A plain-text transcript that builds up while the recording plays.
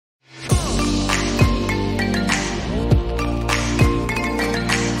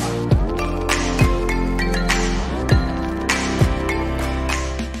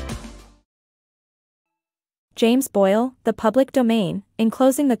James Boyle, The Public Domain,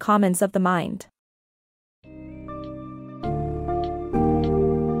 Enclosing the Commons of the Mind.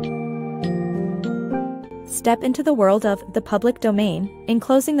 Step into the world of The Public Domain,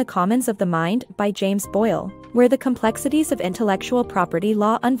 Enclosing the Commons of the Mind by James Boyle, where the complexities of intellectual property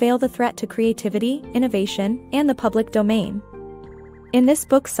law unveil the threat to creativity, innovation, and the public domain. In this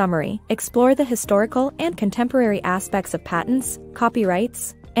book summary, explore the historical and contemporary aspects of patents,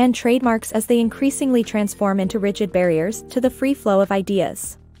 copyrights, and trademarks as they increasingly transform into rigid barriers to the free flow of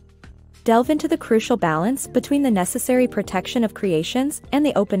ideas. Delve into the crucial balance between the necessary protection of creations and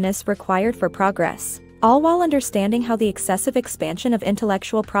the openness required for progress, all while understanding how the excessive expansion of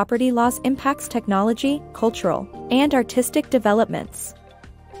intellectual property laws impacts technology, cultural, and artistic developments.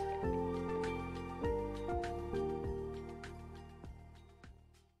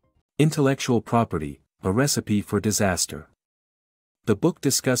 Intellectual Property, a Recipe for Disaster. The book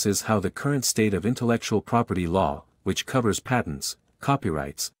discusses how the current state of intellectual property law, which covers patents,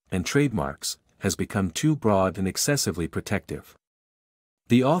 copyrights, and trademarks, has become too broad and excessively protective.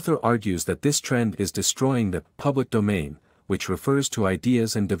 The author argues that this trend is destroying the public domain, which refers to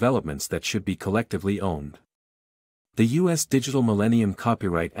ideas and developments that should be collectively owned. The U.S. Digital Millennium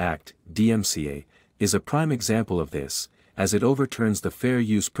Copyright Act, DMCA, is a prime example of this, as it overturns the fair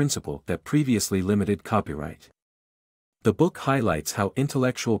use principle that previously limited copyright. The book highlights how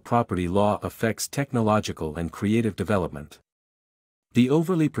intellectual property law affects technological and creative development. The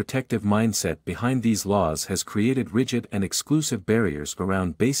overly protective mindset behind these laws has created rigid and exclusive barriers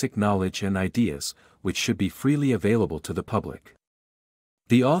around basic knowledge and ideas, which should be freely available to the public.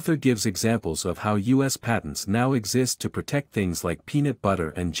 The author gives examples of how U.S. patents now exist to protect things like peanut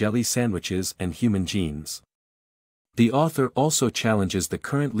butter and jelly sandwiches and human genes. The author also challenges the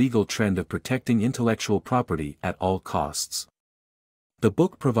current legal trend of protecting intellectual property at all costs. The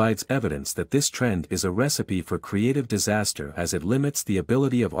book provides evidence that this trend is a recipe for creative disaster as it limits the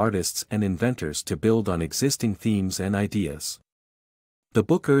ability of artists and inventors to build on existing themes and ideas. The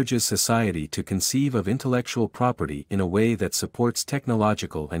book urges society to conceive of intellectual property in a way that supports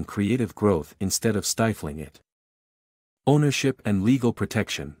technological and creative growth instead of stifling it. Ownership and legal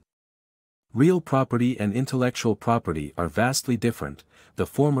protection. Real property and intellectual property are vastly different. The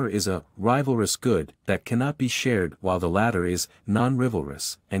former is a rivalrous good that cannot be shared, while the latter is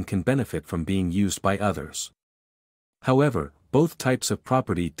non-rivalrous and can benefit from being used by others. However, both types of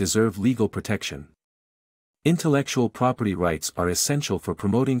property deserve legal protection. Intellectual property rights are essential for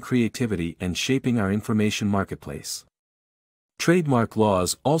promoting creativity and shaping our information marketplace. Trademark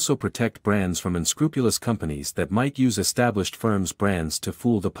laws also protect brands from unscrupulous companies that might use established firms' brands to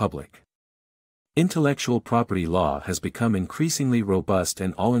fool the public. Intellectual property law has become increasingly robust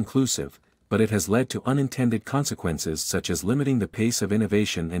and all-inclusive, but it has led to unintended consequences such as limiting the pace of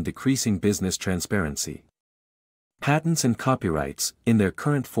innovation and decreasing business transparency. Patents and copyrights, in their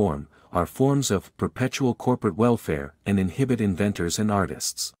current form, are forms of perpetual corporate welfare and inhibit inventors and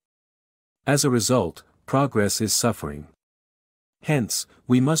artists. As a result, progress is suffering. Hence,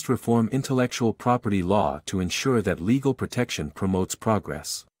 we must reform intellectual property law to ensure that legal protection promotes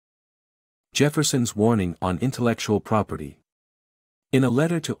progress. Jefferson's warning on intellectual property. In a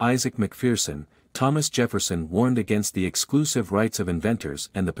letter to Isaac McPherson, Thomas Jefferson warned against the exclusive rights of inventors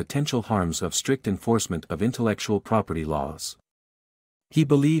and the potential harms of strict enforcement of intellectual property laws. He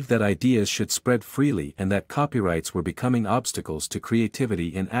believed that ideas should spread freely and that copyrights were becoming obstacles to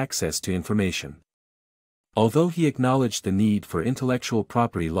creativity and access to information. Although he acknowledged the need for intellectual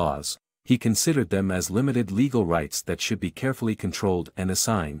property laws, he considered them as limited legal rights that should be carefully controlled and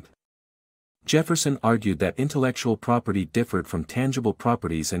assigned. Jefferson argued that intellectual property differed from tangible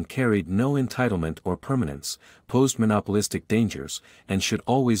properties and carried no entitlement or permanence, posed monopolistic dangers, and should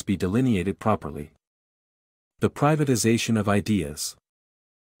always be delineated properly. The privatization of ideas.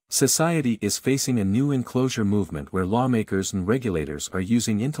 Society is facing a new enclosure movement where lawmakers and regulators are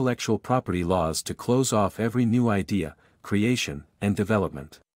using intellectual property laws to close off every new idea, creation, and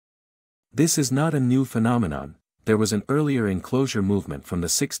development. This is not a new phenomenon. There was an earlier enclosure movement from the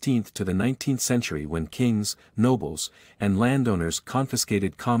 16th to the 19th century when kings, nobles, and landowners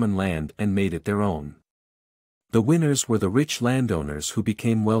confiscated common land and made it their own. The winners were the rich landowners who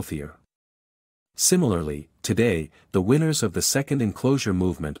became wealthier. Similarly, today, the winners of the second enclosure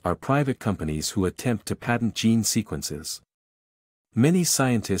movement are private companies who attempt to patent gene sequences. Many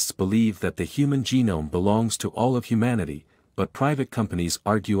scientists believe that the human genome belongs to all of humanity, but private companies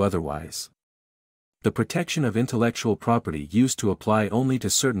argue otherwise. The protection of intellectual property used to apply only to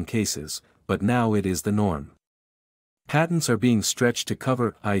certain cases, but now it is the norm. Patents are being stretched to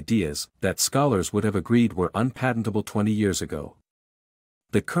cover ideas that scholars would have agreed were unpatentable 20 years ago.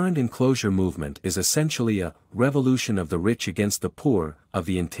 The current enclosure movement is essentially a revolution of the rich against the poor, of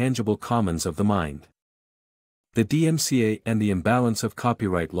the intangible commons of the mind. The DMCA and the imbalance of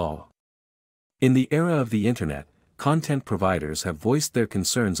copyright law. In the era of the Internet, content providers have voiced their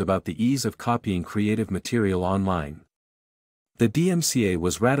concerns about the ease of copying creative material online. The DMCA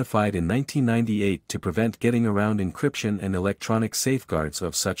was ratified in 1998 to prevent getting around encryption and electronic safeguards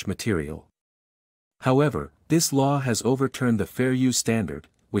of such material. However, this law has overturned the fair use standard,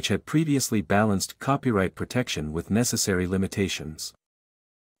 which had previously balanced copyright protection with necessary limitations.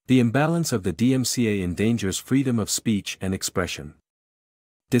 The imbalance of the DMCA endangers freedom of speech and expression.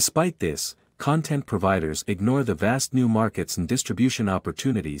 Despite this, content providers ignore the vast new markets and distribution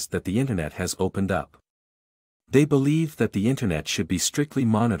opportunities that the Internet has opened up. They believe that the Internet should be strictly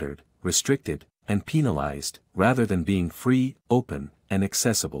monitored, restricted, and penalized, rather than being free, open, and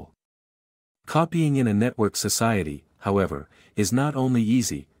accessible. Copying in a network society, however, is not only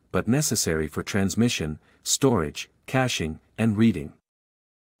easy, but necessary for transmission, storage, caching, and reading.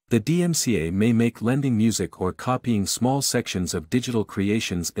 The DMCA may make lending music or copying small sections of digital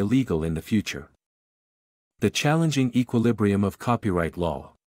creations illegal in the future. The challenging equilibrium of copyright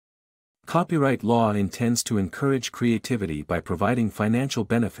law. Copyright law intends to encourage creativity by providing financial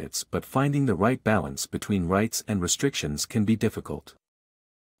benefits, but finding the right balance between rights and restrictions can be difficult.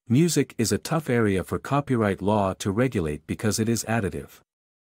 Music is a tough area for copyright law to regulate because it is additive.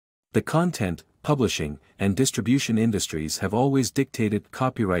 The content, publishing, and distribution industries have always dictated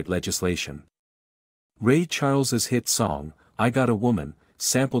copyright legislation. Ray Charles's hit song, "I Got a Woman,"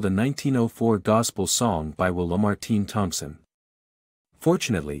 sampled a 1904 gospel song by Will Lamartine Thompson.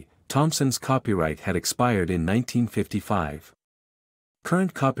 Fortunately, Thompson's copyright had expired in 1955.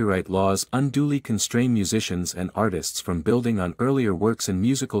 Current copyright laws unduly constrain musicians and artists from building on earlier works and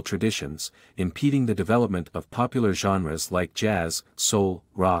musical traditions, impeding the development of popular genres like jazz, soul,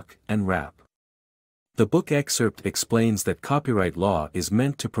 rock, and rap. The book excerpt explains that copyright law is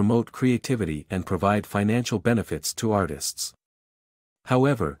meant to promote creativity and provide financial benefits to artists.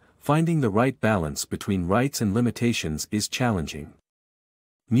 However, finding the right balance between rights and limitations is challenging.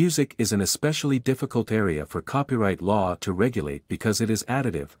 Music is an especially difficult area for copyright law to regulate because it is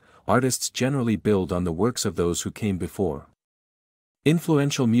additive. Artists generally build on the works of those who came before.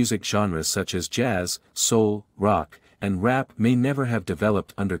 Influential music genres such as jazz, soul, rock, and rap may never have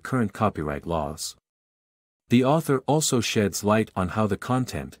developed under current copyright laws. The author also sheds light on how the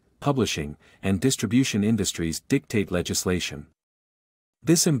content, publishing, and distribution industries dictate legislation.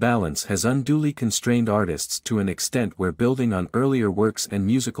 This imbalance has unduly constrained artists to an extent where building on earlier works and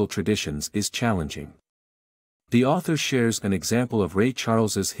musical traditions is challenging. The author shares an example of Ray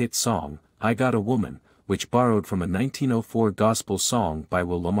Charles's hit song, "I Got a Woman," which borrowed from a 1904 gospel song by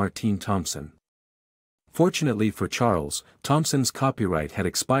Will Lamartine Thompson. Fortunately for Charles, Thompson's copyright had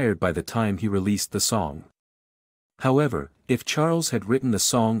expired by the time he released the song. However, if Charles had written the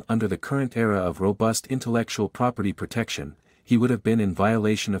song under the current era of robust intellectual property protection, he would have been in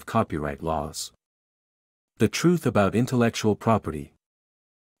violation of copyright laws. The truth about intellectual property.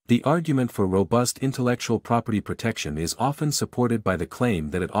 The argument for robust intellectual property protection is often supported by the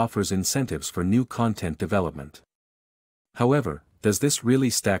claim that it offers incentives for new content development. However, does this really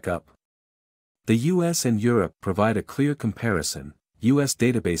stack up? The US and Europe provide a clear comparison. US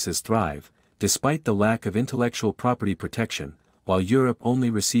databases thrive, despite the lack of intellectual property protection, while Europe only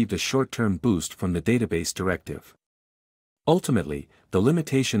received a short-term boost from the database directive. Ultimately, the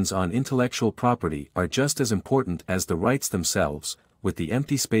limitations on intellectual property are just as important as the rights themselves, with the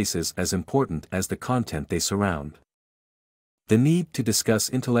empty spaces as important as the content they surround. The need to discuss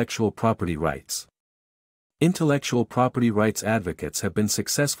intellectual property rights. Intellectual property rights advocates have been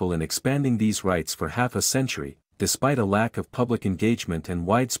successful in expanding these rights for half a century, despite a lack of public engagement and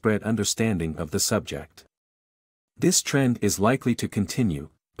widespread understanding of the subject. This trend is likely to continue,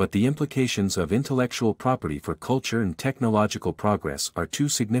 but the implications of intellectual property for culture and technological progress are too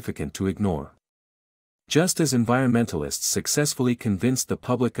significant to ignore. Just as environmentalists successfully convinced the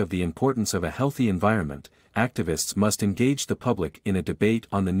public of the importance of a healthy environment, activists must engage the public in a debate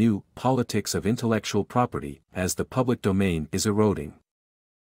on the new politics of intellectual property, as the public domain is eroding.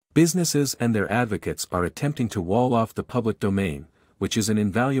 Businesses and their advocates are attempting to wall off the public domain, which is an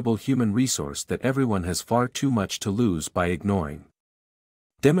invaluable human resource that everyone has far too much to lose by ignoring.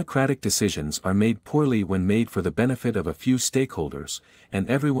 Democratic decisions are made poorly when made for the benefit of a few stakeholders, and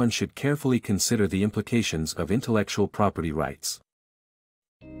everyone should carefully consider the implications of intellectual property rights.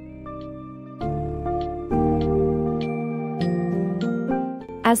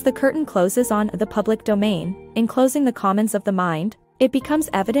 As the curtain closes on the public domain, enclosing the commons of the mind, it becomes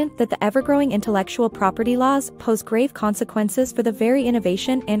evident that the ever-growing intellectual property laws pose grave consequences for the very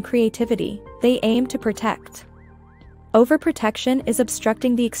innovation and creativity they aim to protect. Overprotection is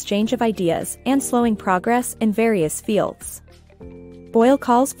obstructing the exchange of ideas and slowing progress in various fields. Boyle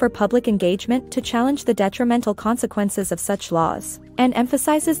calls for public engagement to challenge the detrimental consequences of such laws, and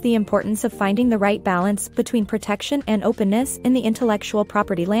emphasizes the importance of finding the right balance between protection and openness in the intellectual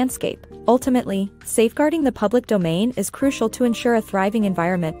property landscape. Ultimately, safeguarding the public domain is crucial to ensure a thriving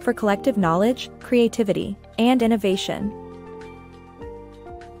environment for collective knowledge, creativity, and innovation.